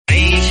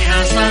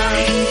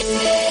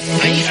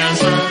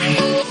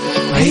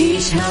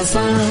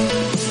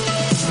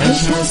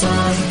عيشها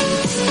صح،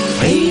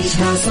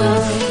 عيشها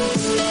صح،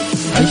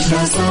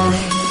 عيشها صح،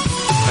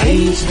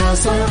 عيشها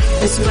صح،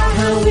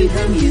 اسمعها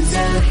والهم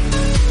ينزاح،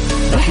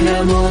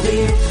 أحلى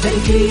مواضيع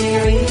خلي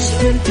يعيش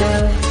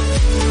مرتاح.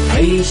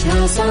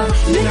 عيشها صح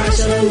من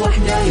 10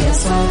 ل1 يا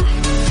صاح،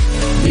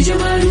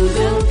 بجمال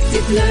وذوق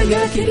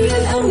تتلاقى كل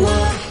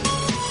الأرواح،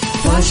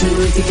 فاشل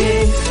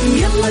واتيكيت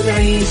يلا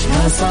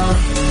نعيشها صح،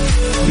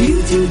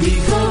 بيوتي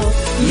وديكور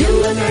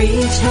يلا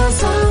نعيشها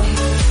صح،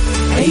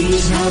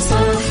 عيشها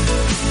صح،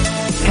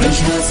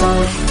 عيشها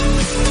صح،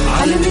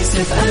 على ميكس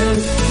اف ام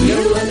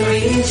يلا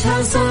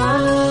نعيشها صح.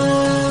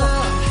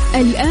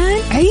 الآن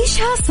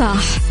عيشها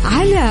صح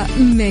على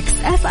ميكس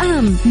اف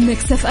ام.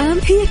 ميكس اف ام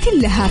هي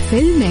كلها في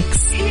الميكس،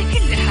 هي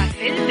كلها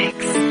في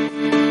الميكس.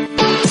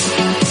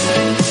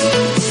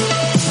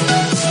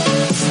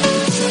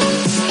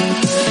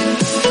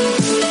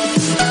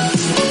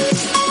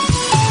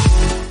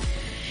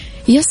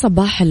 يا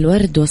صباح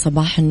الورد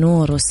وصباح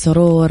النور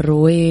والسرور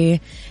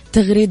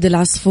وتغريد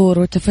العصفور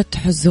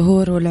وتفتح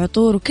الزهور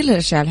والعطور وكل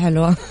الأشياء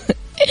الحلوة.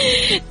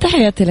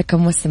 تحياتي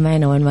لكم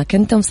مستمعينا وين ما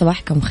كنتم،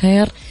 صباحكم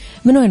خير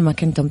من وين ما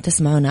كنتم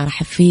تسمعونا.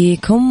 أرحب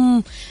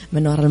فيكم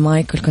من وراء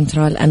المايك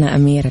والكنترول، أنا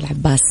أمير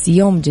العباس.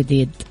 يوم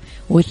جديد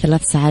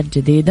و3 ساعات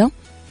جديدة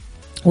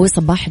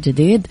وصباح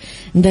جديد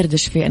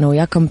ندردش فيه أنا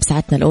وياكم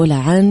بساعتنا الأولى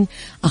عن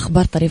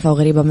أخبار طريفة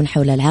وغريبة من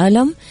حول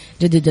العالم،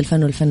 جديد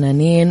الفن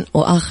والفنانين،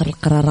 وآخر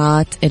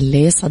القرارات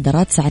اللي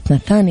صدرت. ساعتنا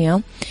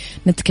الثانية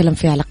نتكلم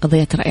فيها على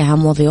قضية رأي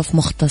عام وضيوف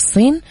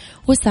مختصين،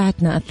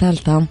 وساعتنا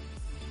الثالثة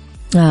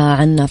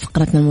عنا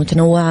فقرتنا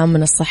المتنوعة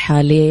من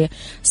الصحة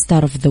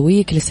لستار اوف ذا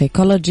ويك،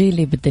 لسيكولوجي،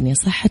 لبالدنيا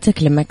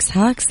صحتك، لماكس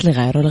هاكس،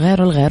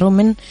 لغيره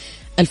من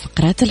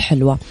الفقرات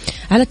الحلوة.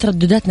 على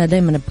تردداتنا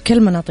دايما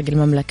بكل مناطق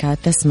المملكة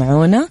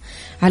تسمعونا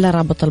على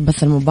رابط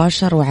البث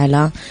المباشر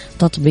وعلى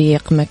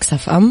تطبيق ميكس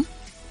اف ام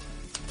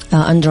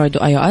اندرويد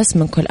واي او اس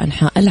من كل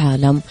انحاء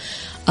العالم.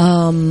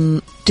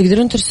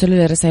 تقدرون ترسلوا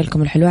لي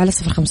رسائلكم الحلوة على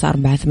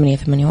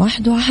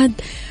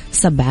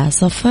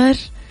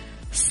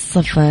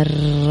 0548811700.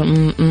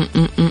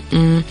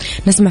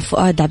 نسمع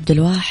فؤاد عبد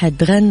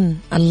الواحد غن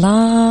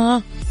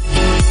الله.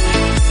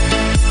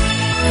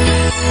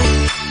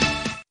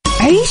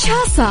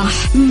 عيشها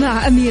صح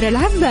مع أميرة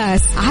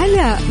العباس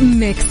على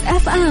ميكس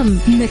اف ام.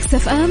 ميكس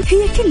اف ام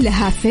هي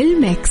كلها في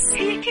الميكس،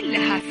 هي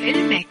كلها في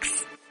الميكس.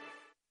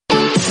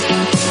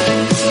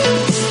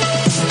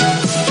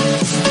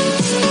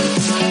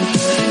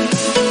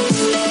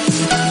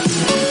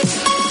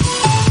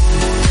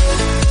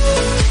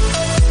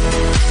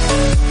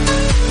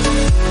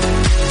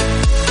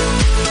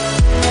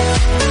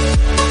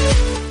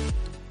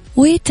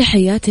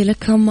 وتحياتي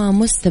لكم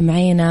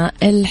مستمعينا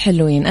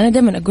الحلوين. أنا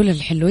دائما أقول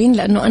الحلوين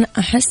لأنه أنا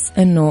أحس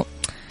أنه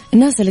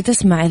الناس اللي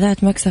تسمع إذاعة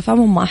ميكس اف ام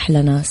هم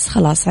أحلى ناس،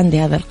 خلاص عندي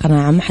هذا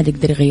القناعة، ما حد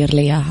يقدر يغير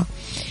لي إياها.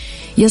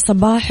 يا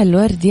صباح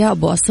الورد يا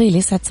أبو أصيل،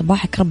 يسعد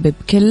صباحك ربي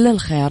بكل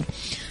الخير.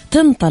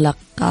 تنطلق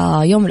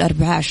يوم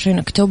الأربعاء 20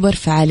 أكتوبر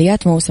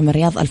فعاليات موسم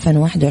الرياض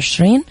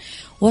 2021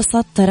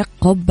 وسط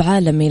ترقب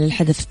عالمي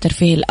للحدث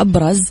الترفيهي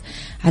الأبرز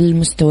على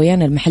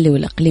المستويين المحلي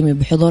والإقليمي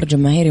بحضور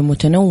جماهيري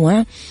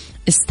متنوع.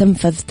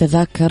 استنفذ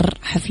تذاكر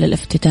حفل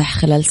الافتتاح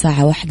خلال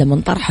ساعة واحدة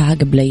من طرحها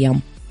قبل أيام.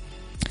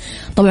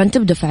 طبعا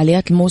تبدأ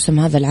فعاليات الموسم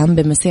هذا العام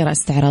بمسيرة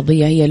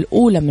استعراضية هي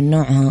الأولى من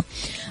نوعها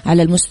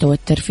على المستوى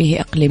الترفيهي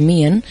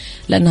إقليميا،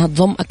 لأنها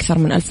تضم أكثر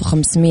من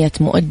 1500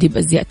 مؤدي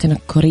بأزياء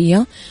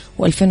تنكرية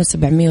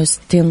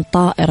و2760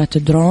 طائرة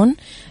درون،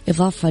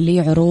 إضافة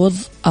لعروض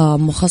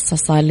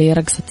مخصصة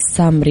لرقصة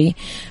السامري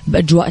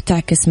بأجواء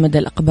تعكس مدى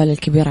الإقبال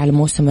الكبير على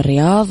موسم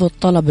الرياض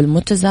والطلب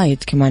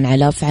المتزايد كمان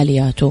على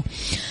فعالياته.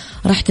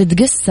 راح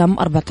تتقسم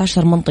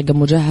 14 منطقة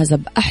مجهزة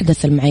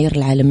بأحدث المعايير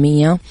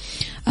العالمية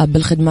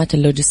بالخدمات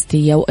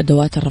اللوجستية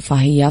وأدوات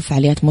الرفاهية.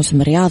 فعاليات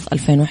موسم الرياض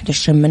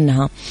 2021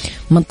 منها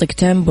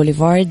منطقتين،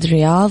 بوليفارد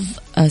رياض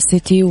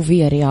سيتي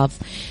وفيا رياض،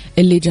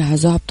 اللي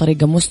جهزوها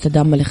بطريقة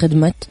مستدامة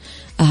لخدمة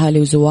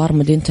أهالي وزوار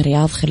مدينة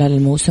الرياض خلال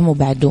الموسم.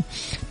 وبعده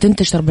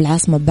تنتشر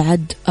بالعاصمة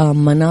بعد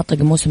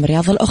مناطق موسم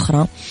الرياض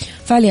الأخرى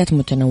فعاليات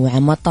متنوعة،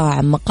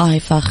 مطاعم، مقاهي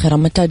فاخرة،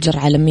 متاجر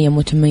عالمية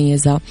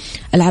متميزة،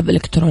 ألعاب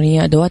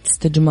إلكترونية، أدوات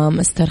استجمام،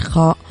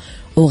 استرخاء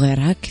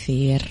وغيرها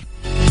كثير.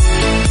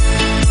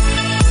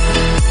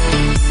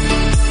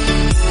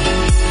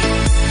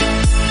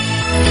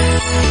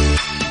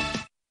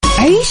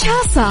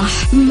 عيشها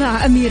صح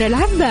مع أميرة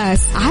العباس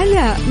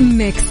على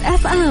ميكس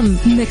اف ام.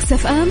 ميكس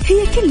اف ام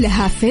هي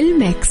كلها في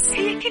الميكس،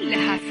 هي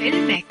كلها في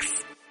الميكس.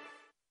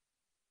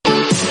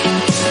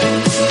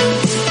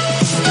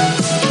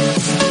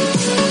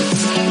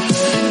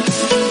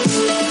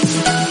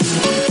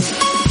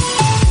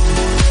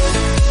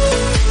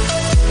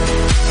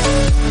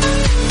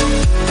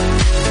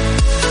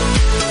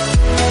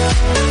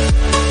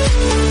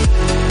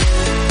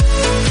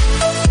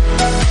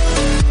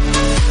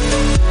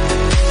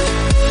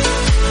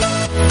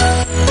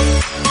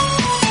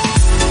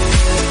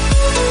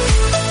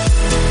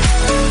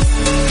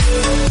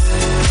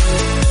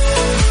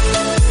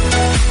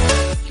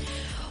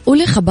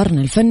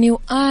 خبرنا الفني،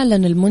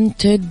 وأعلن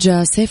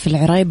المنتج سيف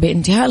العريبي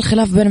انتهاء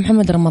الخلاف بين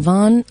محمد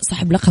رمضان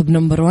صاحب لقب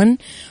نمبر 1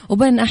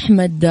 وبين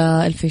أحمد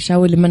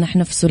الفيشاوي اللي منح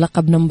نفسه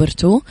لقب نمبر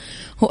 2.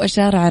 هو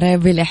أشار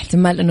عريبي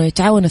لاحتمال أنه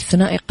يتعاون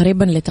الثنائي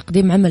قريبا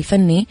لتقديم عمل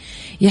فني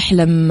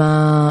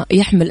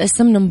يحمل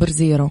اسم نمبر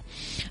 0.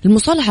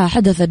 المصالحة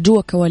حدثت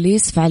جوا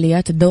كواليس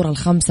فعاليات الدورة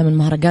الخامسة من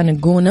مهرجان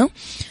الجونة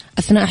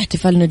أثناء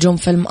احتفال نجوم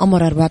فيلم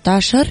قمر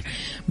 14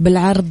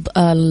 بالعرض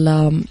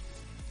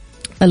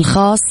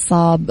الخاص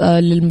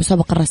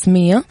للمسابقة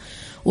الرسمية.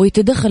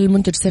 ويتدخل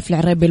المنتج سيف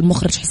العريبي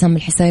المخرج حسام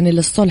الحسيني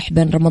للصلح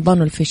بين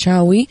رمضان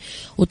والفيشاوي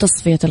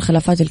وتصفية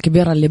الخلافات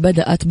الكبيرة اللي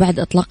بدأت بعد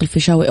إطلاق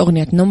الفيشاوي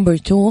أغنية نمبر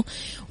 2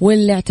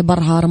 واللي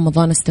اعتبرها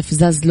رمضان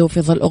استفزاز له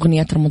في ظل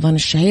أغنية رمضان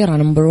الشهيرة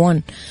نمبر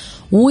 1.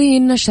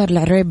 ونشر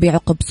العريبي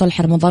عقب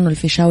صلح رمضان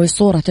والفيشاوي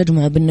صورة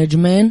تجمع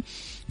بالنجمين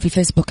في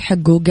الفيسبوك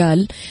حقه،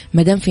 قال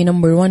مدام في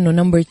نمبر 1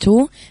 ونمبر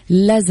 2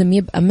 لازم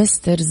يبقى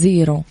مستر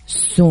 0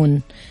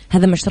 سون.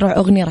 هذا مشروع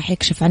أغنية راح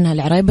يكشف عنها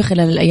العريبي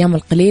خلال الأيام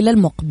القليلة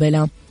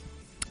المقبلة.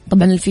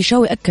 طبعا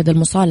الفيشاوي أكد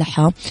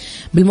المصالحة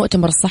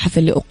بالمؤتمر الصحفي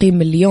اللي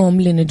أقيم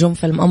اليوم لنجوم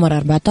فيلم قمر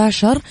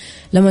 14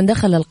 لما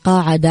دخل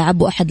القاعة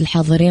داعبه أحد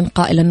الحاضرين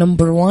قائلا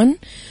نمبر 1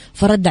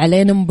 فرد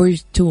عليه نمبر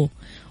 2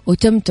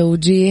 وتم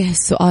توجيه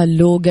السؤال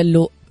له، قال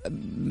له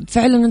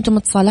فعلا أنتم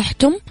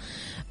تصالحتم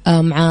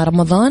مع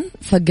رمضان؟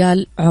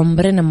 فقال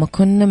عمرنا ما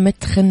كنا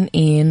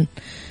متخنقين.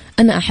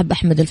 أنا أحب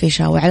أحمد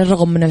الفيشاوي على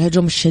الرغم من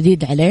الهجوم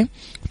الشديد عليه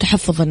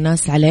وتحفظ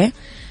الناس عليه،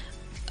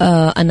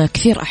 أنا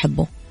كثير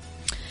أحبه.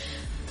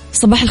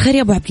 صباح الخير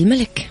يا أبو عبد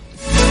الملك.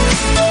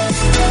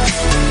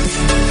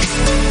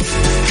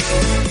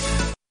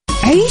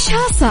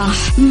 عيشها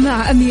صح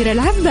مع أميرة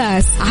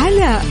العباس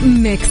على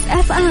ميكس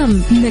أف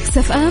أم. ميكس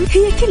أف أم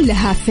هي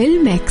كلها في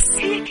الميكس،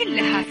 هي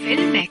كلها في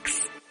الميكس.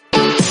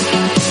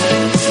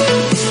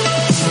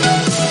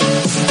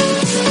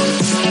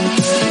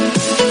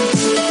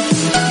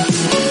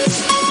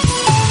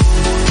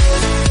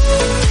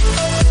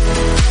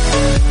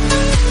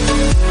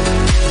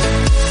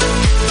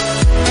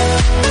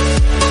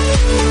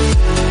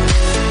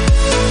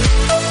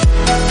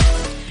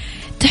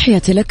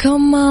 تحياتي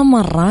لكم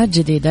مرة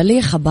جديدة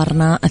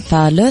لخبرنا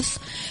الثالث.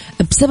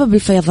 بسبب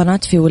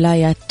الفيضانات في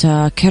ولاية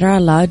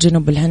كيرالا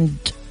جنوب الهند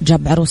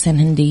جاب عروسين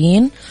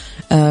هنديين،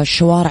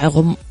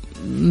 الشوارع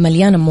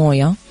مليانة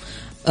موية،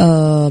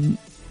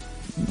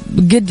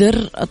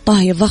 قدر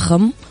طهي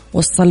ضخم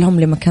وصلهم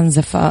لمكان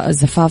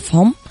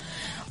زفافهم،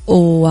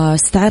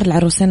 واستعار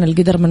العروسين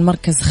القدر من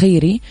مركز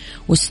خيري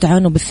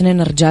واستعانوا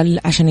باثنين رجال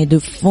عشان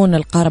يدفون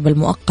القارب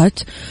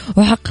المؤقت،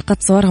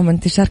 وحققت صورهم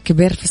انتشار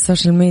كبير في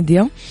السوشيال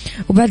ميديا.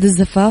 وبعد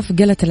الزفاف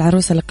قالت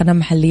العروسة لقناة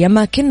محلية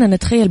ما كنا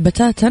نتخيل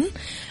بتاتا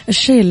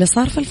الشيء اللي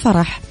صار في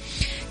الفرح.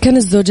 كان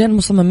الزوجين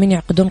مصممين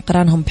يعقدون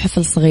قرانهم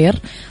بحفل صغير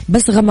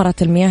بس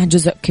غمرت المياه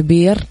جزء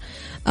كبير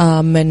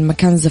من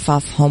مكان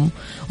زفافهم.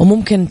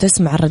 وممكن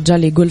تسمع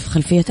الرجال يقول في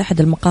خلفية أحد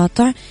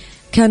المقاطع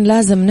كان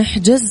لازم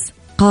نحجز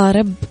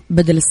قارب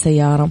بدل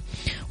السيارة.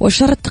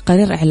 وأشارت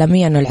تقارير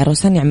إعلامية أن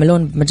العروسان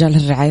يعملون بمجال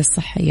الرعاية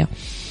الصحية.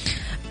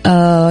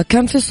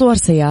 كان في صور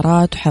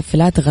سيارات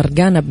وحافلات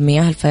غرقانة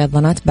بمياه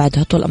الفيضانات بعد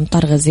هطول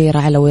أمطار غزيرة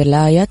على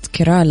ولاية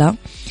كيرالا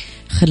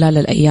خلال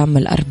الأيام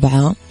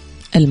الأربعة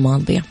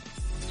الماضية.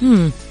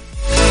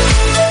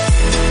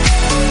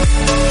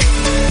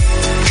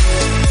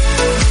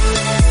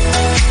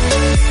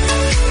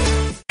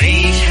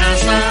 عيشها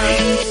صح،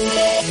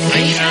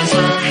 عيشها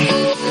صح،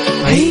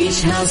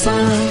 عيشها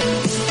صح،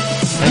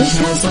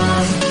 عيشها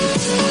صح،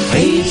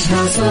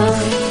 عيشها صح،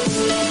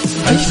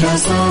 عيشها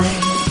صح،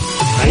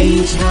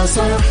 عيشها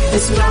صح،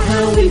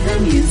 اسمعها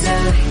والهم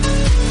ينزاح،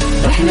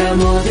 أحلى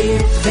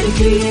مواضيع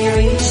خلي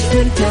يعيش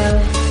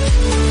مرتاح.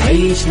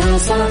 عيشها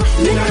صح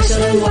من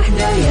 10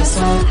 ل1 يا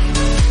صاح،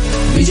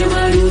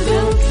 بجمال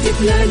وذوق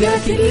تتلاقى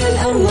كل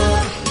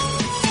الأرواح،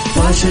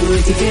 فاشل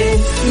واتيكيت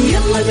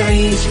يلا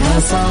نعيشها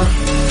صح،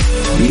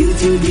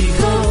 بيوتي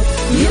وديكور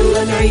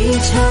يلا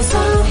نعيشها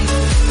صح.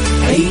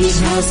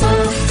 عيشها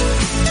صح،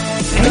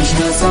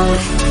 عيشها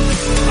صح،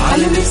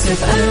 على ميكس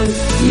اف ام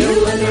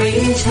يلا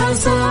نعيشها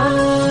صح.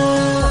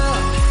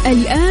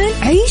 الآن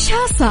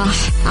عيشها صح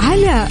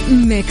على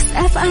ميكس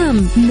أف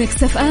أم.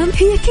 ميكس أف أم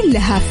هي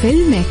كلها في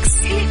الميكس،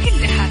 هي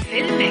كلها في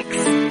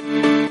الميكس.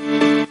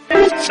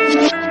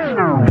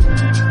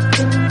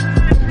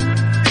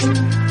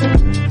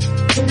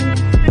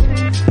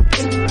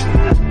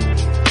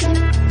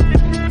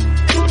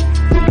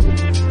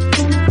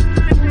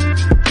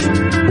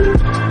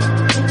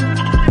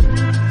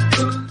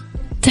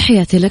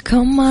 تحياتي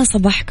لكم،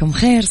 صباحكم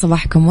خير،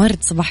 صباحكم ورد،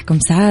 صباحكم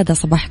سعادة،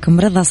 صباحكم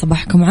رضا،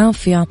 صباحكم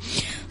عافية،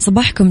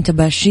 صباحكم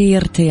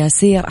تباشير،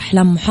 تياسير،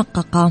 أحلام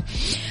محققة.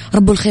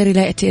 رب الخير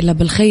لا يأتي إلا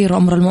بالخير،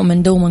 وأمر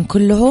المؤمن دوما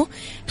كله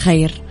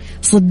خير.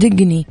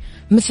 صدقني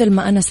مثل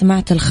ما أنا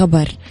سمعت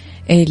الخبر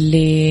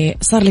اللي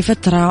صار لي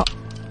فترة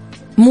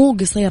مو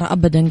قصيرة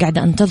أبدا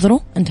قاعدة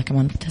أنتظره، أنت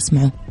كمان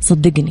بتسمعه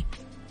صدقني.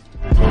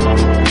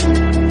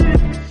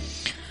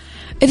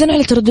 إذن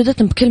على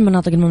تردداتنا بكل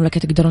مناطق المملكة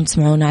تقدرون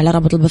تسمعونا على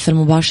رابط البث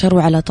المباشر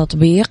وعلى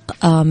تطبيق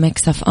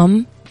ميكس أف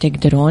أم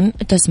تقدرون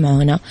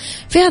تسمعونا.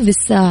 في هذه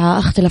الساعة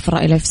اختلاف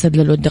الرأي لا يفسد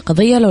للود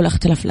قضية، لولا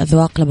اختلاف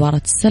الأذواق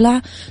لبارة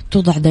السلع.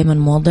 توضع دايما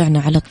مواضيعنا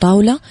على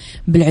الطاولة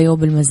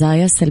بالعيوب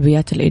المزايا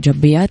السلبيات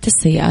الإيجابيات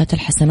السيئات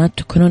الحسنات،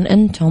 تكونون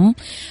أنتم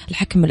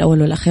الحكم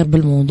الأول والأخير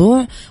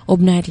بالموضوع.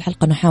 وبنهاية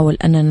الحلقة نحاول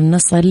أننا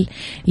نصل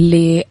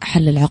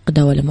لحل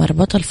العقدة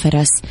ولمربط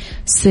الفرس.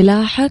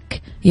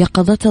 سلاحك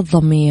يقظة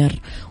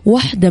الضمير،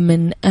 واحدة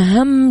من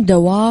أهم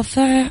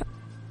دوافع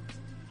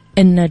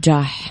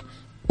النجاح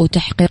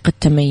وتحقيق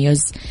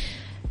التميز،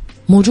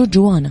 موجود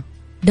جوانا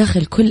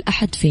داخل كل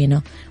أحد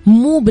فينا،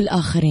 مو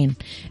بالآخرين.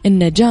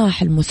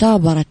 النجاح،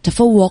 المثابرة،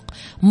 التفوق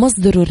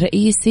مصدره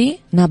الرئيسي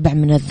نابع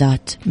من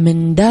الذات،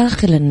 من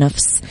داخل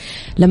النفس.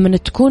 لما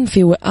تكون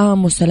في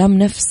وئام وسلام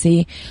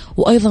نفسي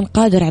وأيضا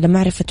قادر على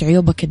معرفة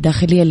عيوبك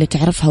الداخلية اللي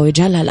تعرفها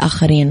ويجهلها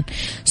الآخرين.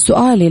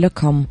 سؤالي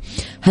لكم،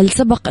 هل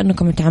سبق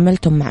أنكم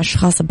تعاملتم مع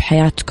أشخاص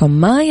بحياتكم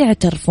ما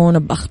يعترفون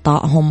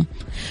بأخطائهم؟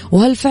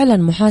 وهل فعلا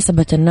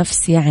محاسبة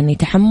النفس يعني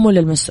تحمل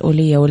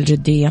المسؤولية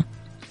والجدية؟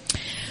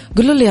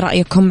 قولوا لي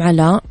رأيكم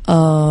على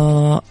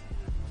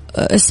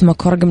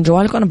اسمك ورقم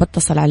جوالك وأنا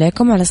بتصل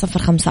عليكم على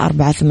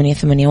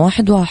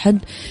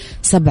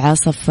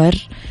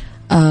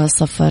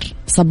 0548811700.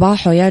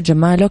 صباحو يا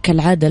جماله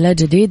كالعادة لا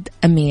جديد.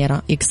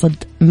 أميرة يقصد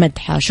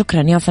مدحة.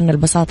 شكرا يا فن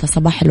البساطة،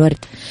 صباح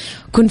الورد.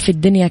 كن في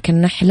الدنيا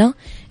كالنحلة،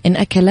 إن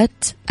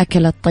أكلت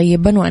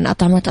طيبا، وإن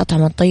أطعمت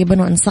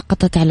طيبا، وإن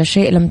سقطت على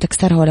شيء لم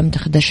تكسرها ولم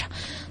تخدشها.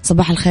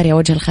 صباح الخير يا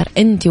وجه الخير،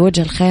 أنت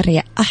وجه الخير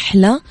يا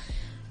أحلى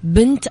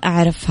بنت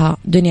أعرفها،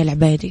 دنيا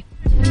العبادي.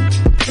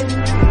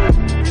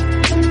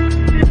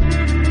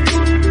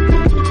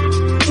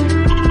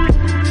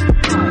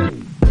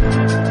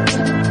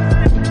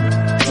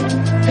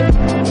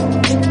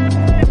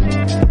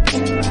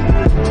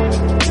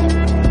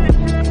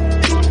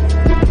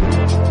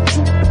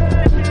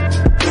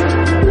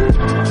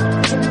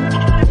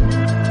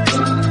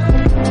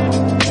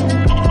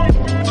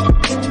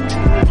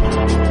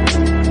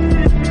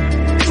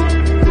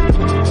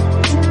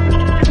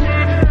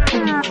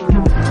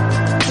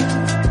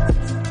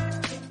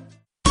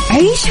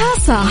 عيشها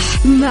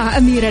صح مع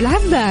أميرة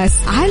العباس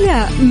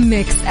على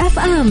ميكس أف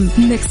أم.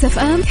 ميكس أف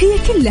أم هي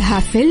كلها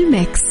في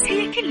الميكس،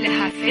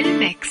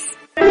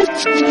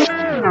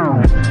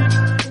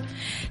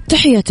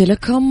 تحياتي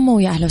لكم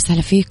ويا أهلا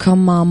وسهلا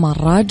فيكم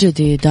مرة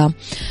جديدة.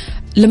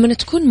 لما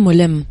تكون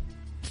ملم،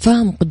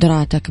 فاهم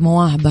قدراتك،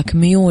 مواهبك،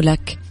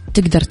 ميولك،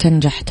 تقدر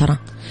تنجح ترى.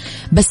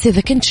 بس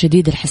إذا كنت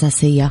شديد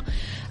الحساسية،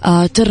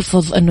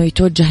 ترفض أنه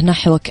يتوجه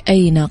نحوك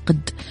أي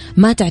نقد،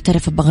 ما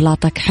تعترف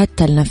بأغلاطك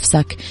حتى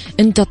لنفسك،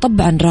 أنت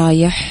طبعا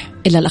رايح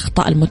إلى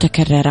الأخطاء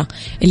المتكررة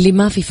اللي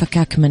ما في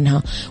فكاك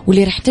منها،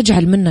 واللي رح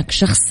تجعل منك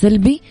شخص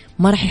سلبي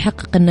ما رح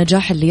يحقق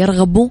النجاح اللي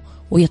يرغبه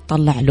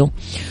ويتطلع له.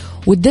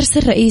 والدرس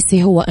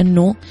الرئيسي هو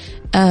أنه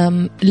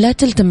لا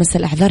تلتمس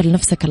الأعذار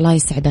لنفسك، الله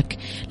يسعدك.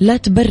 لا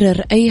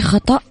تبرر أي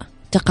خطأ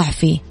تقع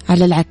فيه،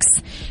 على العكس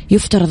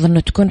يفترض أنه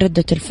تكون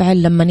ردة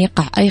الفعل لما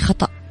يقع أي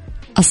خطأ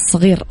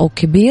الصغير أو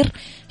كبير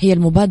هي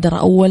المبادرة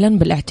أولا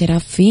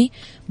بالاعتراف فيه،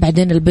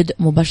 بعدين البدء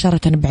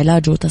مباشرة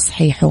بعلاجه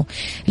وتصحيحه.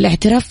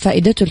 الاعتراف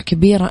فائدته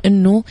الكبيرة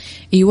أنه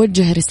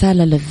يوجه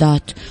رسالة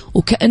للذات،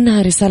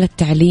 وكأنها رسالة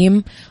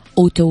تعليم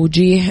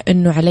وتوجيه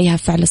أنه عليها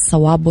فعل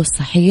الصواب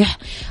والصحيح،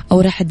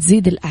 أو راح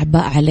تزيد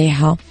الأعباء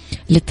عليها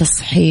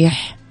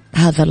لتصحيح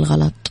هذا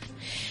الغلط.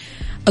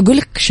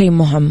 أقولك شيء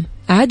مهم،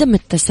 عدم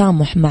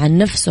التسامح مع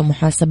النفس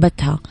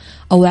ومحاسبتها،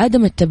 أو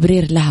عدم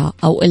التبرير لها،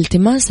 أو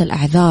التماس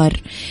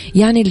الأعذار،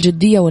 يعني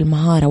الجدية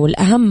والمهارة،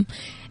 والأهم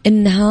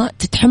إنها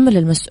تتحمل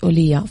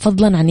المسؤولية،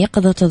 فضلا عن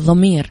يقظة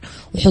الضمير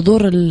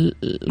وحضور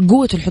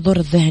قوة الحضور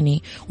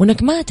الذهني،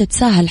 وإنك ما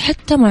تتساهل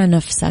حتى مع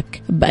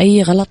نفسك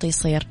بأي غلط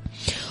يصير.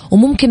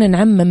 وممكن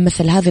نعمم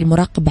مثل هذه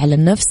المراقبة على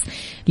النفس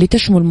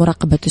لتشمل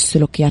مراقبة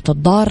السلوكيات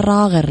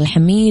الضارة غير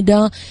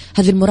الحميدة.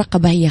 هذه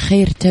المراقبة هي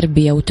خير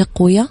تربية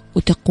وتقوية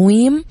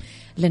وتقويم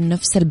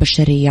للنفس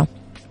البشرية.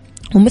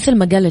 ومثل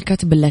ما قال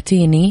الكاتب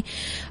اللاتيني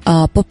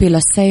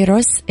بوبيلاس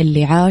سايروس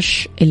اللي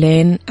عاش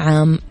إلين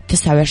عام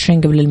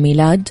 29 قبل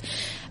الميلاد: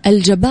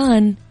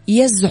 الجبان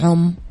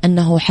يزعم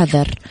أنه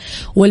حذر،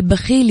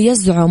 والبخيل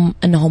يزعم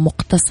أنه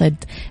مقتصد.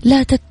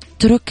 لا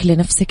تترك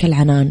لنفسك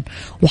العنان،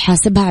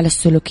 وحاسبها على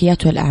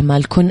السلوكيات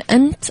والأعمال. كن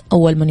أنت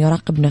أول من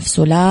يراقب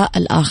نفسه لا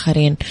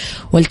الآخرين،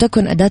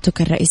 ولتكن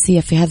أداتك الرئيسية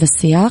في هذا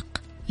السياق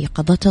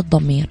يقظة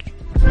الضمير.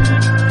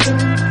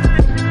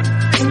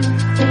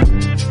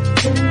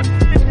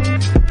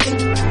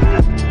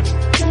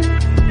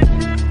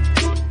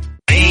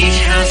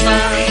 عيشها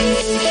صح،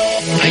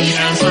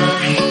 عيشها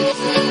صح،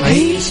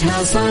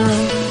 عيشها صح،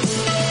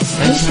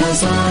 عيشها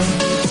صح،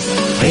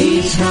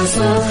 عيشها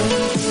صح،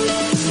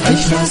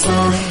 عيشها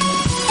صح،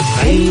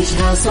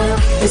 عيشها صح،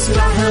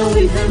 اسمعها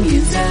والهم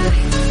ينزاح،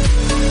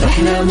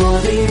 أحلى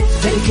مواضيع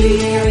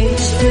خلي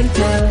يعيش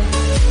مرتاح.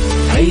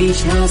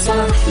 عيشها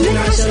صح من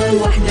 10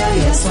 ل1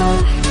 يا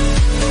صاح،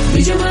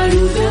 بجمال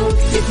وذوق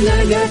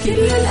تتلاقى كل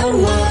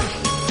الأرواح.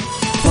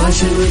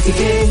 فاشل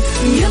واتيكيت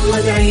يلا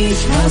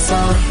نعيشها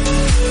صح،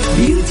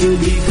 بيوتي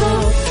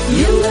وديكور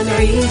يلا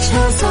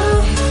نعيشها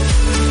صح.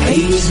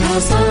 عيشها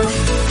صح،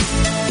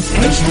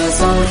 عيشها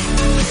صح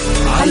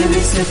على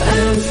ميكس اف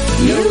ام.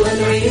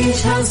 يلا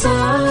نعيشها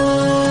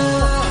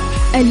صح.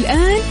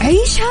 الآن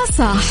عيشها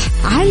صح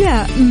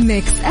على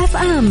ميكس اف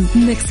ام.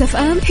 ميكس اف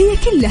ام هي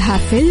كلها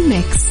في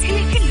الميكس.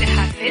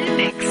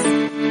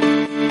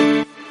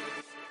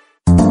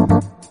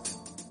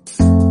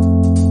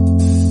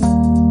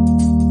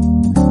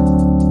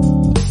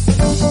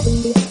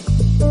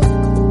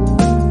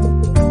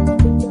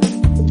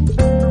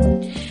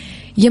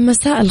 يا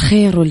مساء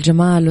الخير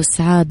والجمال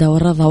والسعادة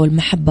والرضا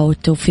والمحبة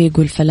والتوفيق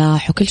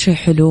والفلاح وكل شيء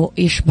حلو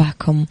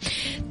يشبهكم.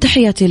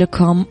 تحياتي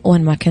لكم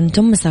وين ما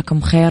كنتم،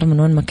 مساكم خير من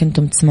وين ما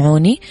كنتم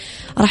تسمعوني.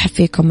 أرحب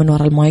فيكم من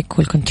وراء المايك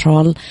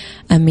والكنترول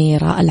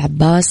أميرة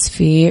العباس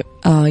في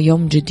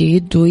يوم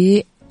جديد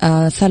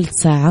وثالث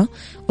ساعة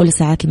أولى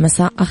ساعات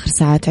المساء، آخر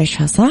ساعات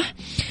عيشها صح.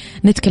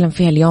 نتكلم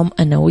فيها اليوم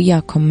أنا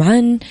وياكم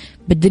عن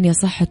بالدنيا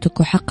صحتك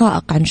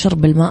وحقائق عن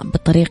شرب الماء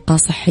بطريقة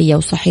صحية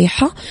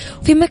وصحيحة.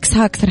 في مكس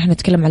هاكس رح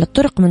نتكلم على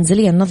الطرق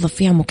منزلية ننظف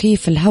فيها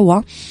مكيف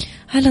الهواء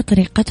على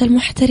طريقة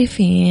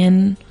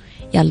المحترفين.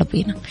 يلا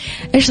بينا،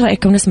 إيش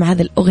رأيكم نسمع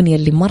هذه الأغنية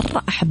اللي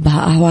مرة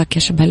أحبها، أهواك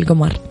يا شبه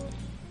القمر،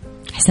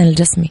 حسين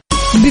الجسمي.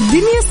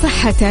 بالدنيا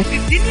صحتك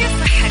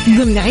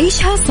ضمن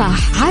عيشها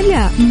صح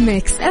على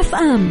ميكس اف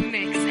ام.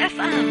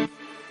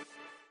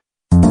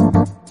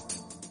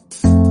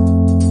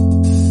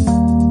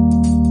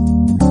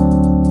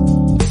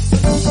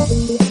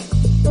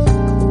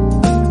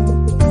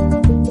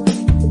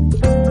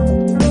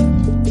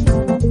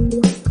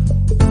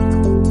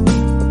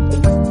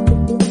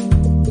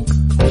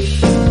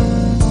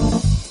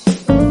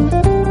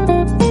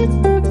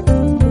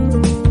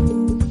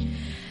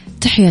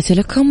 تحياتي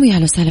لكم ويا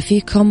أهلا وسهلا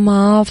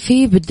فيكم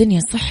في بالدنيا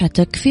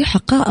صحتك. في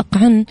حقائق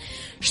عن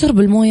شرب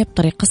الموية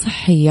بطريقة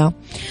صحية.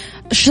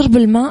 شرب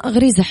الماء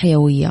غريزة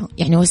حيوية،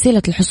 يعني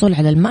وسيلة الحصول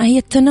على الماء هي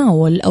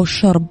التناول أو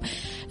الشرب،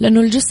 لأنه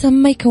الجسم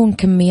ما يكون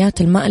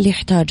كميات الماء اللي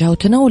يحتاجها،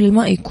 وتناول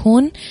الماء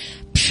يكون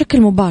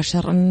بشكل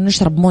مباشر أن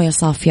نشرب موية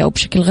صافية، أو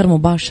بشكل غير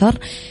مباشر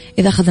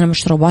إذا أخذنا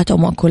مشروبات أو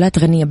مأكولات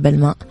غنية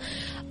بالماء.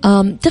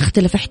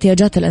 تختلف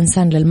احتياجات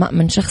الإنسان للماء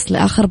من شخص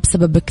لآخر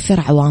بسبب كثير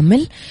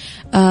عوامل.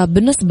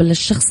 بالنسبة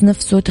للشخص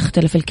نفسه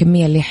تختلف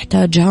الكمية اللي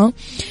يحتاجها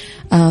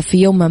في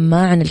يوم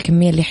ما عن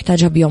الكمية اللي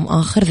يحتاجها بيوم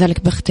آخر،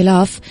 ذلك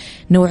باختلاف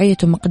نوعية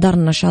ومقدار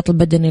النشاط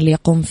البدني اللي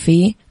يقوم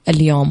فيه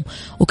اليوم،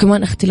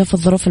 وكمان اختلاف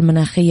الظروف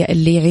المناخية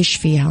اللي يعيش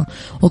فيها،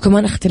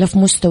 وكمان اختلاف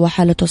مستوى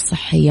حالته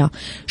الصحية.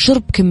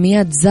 شرب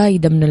كميات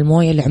زايدة من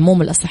الموية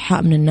لعموم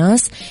الأصحاء من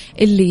الناس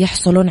اللي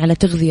يحصلون على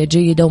تغذية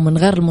جيدة ومن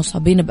غير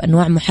المصابين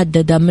بأنواع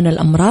محددة من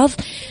الأمراض،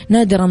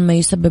 نادرا ما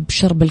يسبب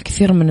شرب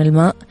الكثير من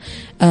الماء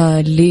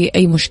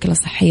لأي مشكلة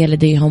صحية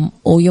لديهم.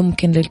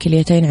 ويمكن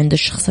للكليتين عند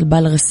الشخص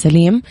البالغ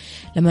السليم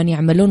لما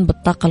يعملون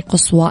بالطاقة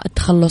القصوى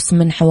التخلص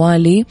من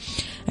حوالي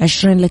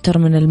 20 لتر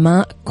من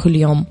الماء كل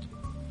يوم.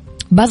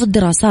 بعض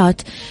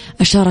الدراسات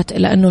أشارت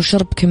إلى أنه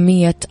شرب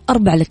كمية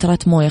 4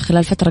 لترات موية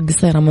خلال فترة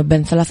قصيرة ما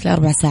بين 3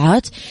 ل4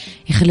 ساعات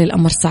يخلي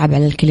الأمر صعب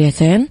على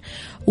الكليتين.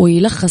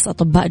 ويلخص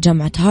أطباء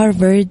جامعة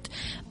هارفارد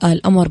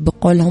الأمر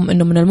بقولهم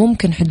أنه من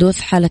الممكن حدوث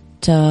حالة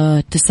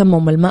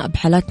تسمم الماء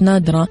بحالات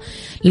نادرة،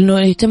 لأنه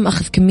يتم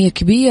أخذ كمية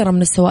كبيرة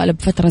من السوائل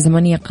بفترة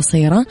زمنية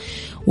قصيرة،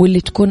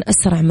 واللي تكون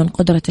أسرع من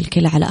قدرة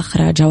الكلى على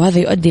إخراجها، وهذا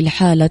يؤدي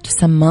لحالة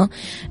تسمى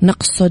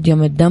نقص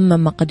صوديوم الدم،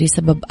 مما قد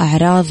يسبب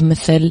أعراض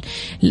مثل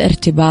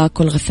الارتباك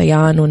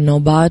والغثيان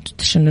والنوبات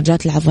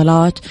وتشنجات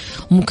العضلات.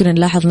 وممكن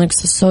نلاحظ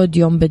نقص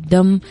الصوديوم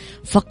بالدم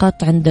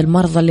فقط عند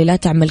المرضى اللي لا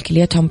تعمل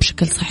كليتهم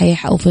بشكل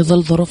صحيح، أو في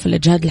ظل ظروف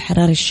الإجهاد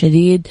الحراري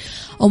الشديد،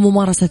 أو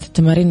ممارسة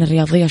التمارين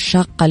الرياضية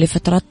الشاقة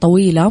لفترات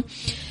طويلة،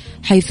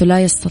 حيث لا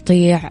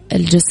يستطيع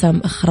الجسم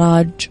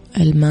إخراج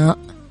الماء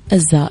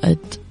الزائد.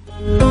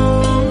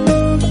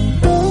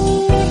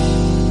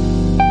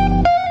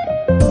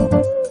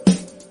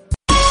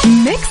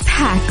 ميكس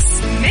هاكس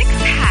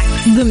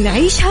ضمن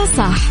عيشها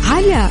صح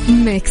على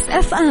ميكس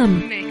اف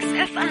ام.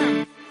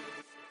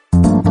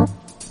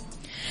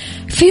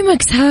 في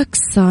مكس هاكس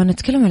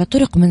نتكلم على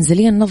طرق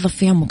منزلية ننظف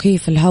فيها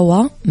مكيف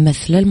الهواء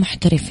مثل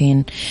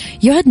المحترفين.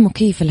 يعد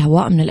مكيف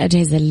الهواء من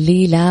الأجهزة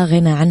اللي لا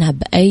غنى عنها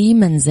بأي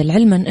منزل،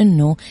 علما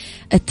أنه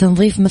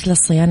التنظيف مثل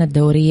الصيانة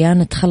الدورية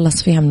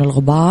نتخلص فيها من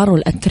الغبار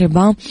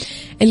والأتربة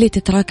اللي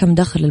تتراكم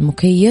داخل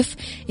المكيف،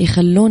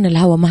 يخلون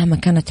الهواء مهما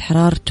كانت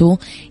حرارته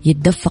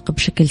يتدفق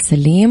بشكل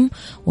سليم،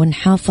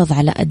 ونحافظ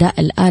على أداء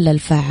الآلة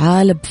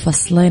الفعال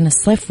بفصلين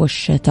الصيف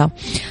والشتاء.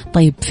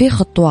 طيب، في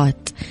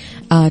خطوات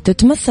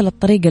تتمثل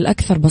الطريقة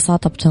الأكثر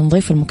بساطة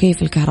بتنظيف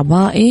المكيف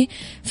الكهربائي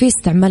في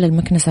استعمال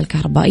المكنسة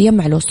الكهربائية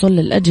مع الوصول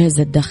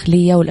للأجهزة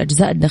الداخلية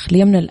والأجزاء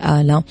الداخلية من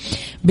الآلة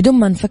بدون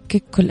ما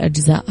نفكك كل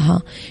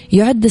أجزائها.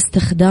 يعد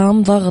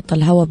استخدام ضغط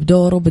الهواء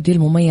بدوره بديل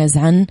مميز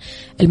عن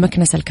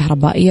المكنسة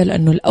الكهربائية،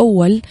 لأنه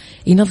الأول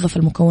ينظف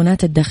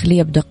المكونات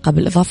الداخلية بدقة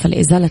بالإضافة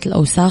لإزالة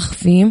الأوساخ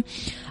في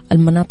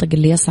المناطق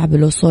اللي يصعب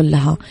الوصول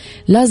لها.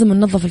 لازم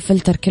ننظف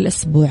الفلتر كل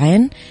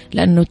أسبوعين،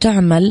 لأنه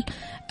تعمل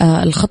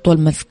الخطوة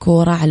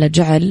المذكورة على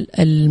جعل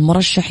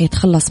المرشح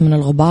يتخلص من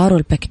الغبار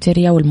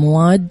والبكتيريا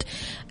والمواد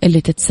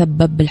اللي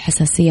تتسبب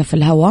بالحساسية في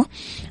الهواء،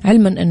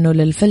 علما أنه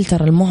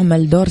للفلتر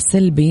المهمل دور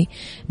سلبي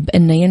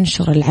بأنه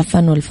ينشر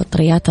العفن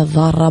والفطريات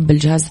الضارة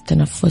بالجهاز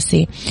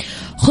التنفسي.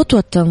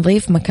 خطوة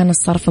تنظيف مكان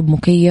الصرف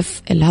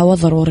بمكيف الهواء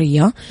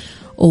ضرورية،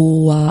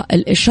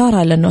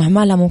 والإشارة لأنه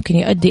إهمالها ممكن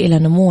يؤدي إلى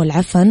نمو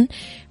العفن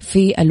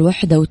في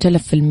الوحدة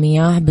وتلف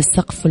المياه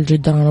بالسقف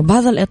والجدران.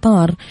 وبهذا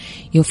الإطار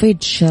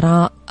يفيد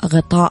شراء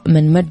غطاء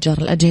من متجر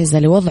الأجهزة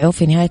لوضعه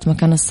في نهاية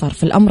مكان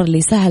الصرف، الأمر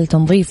اللي سهل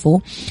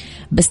تنظيفه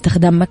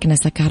باستخدام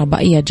مكنسة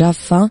كهربائية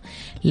جافة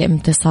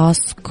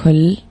لامتصاص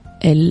كل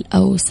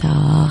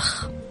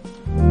الأوساخ.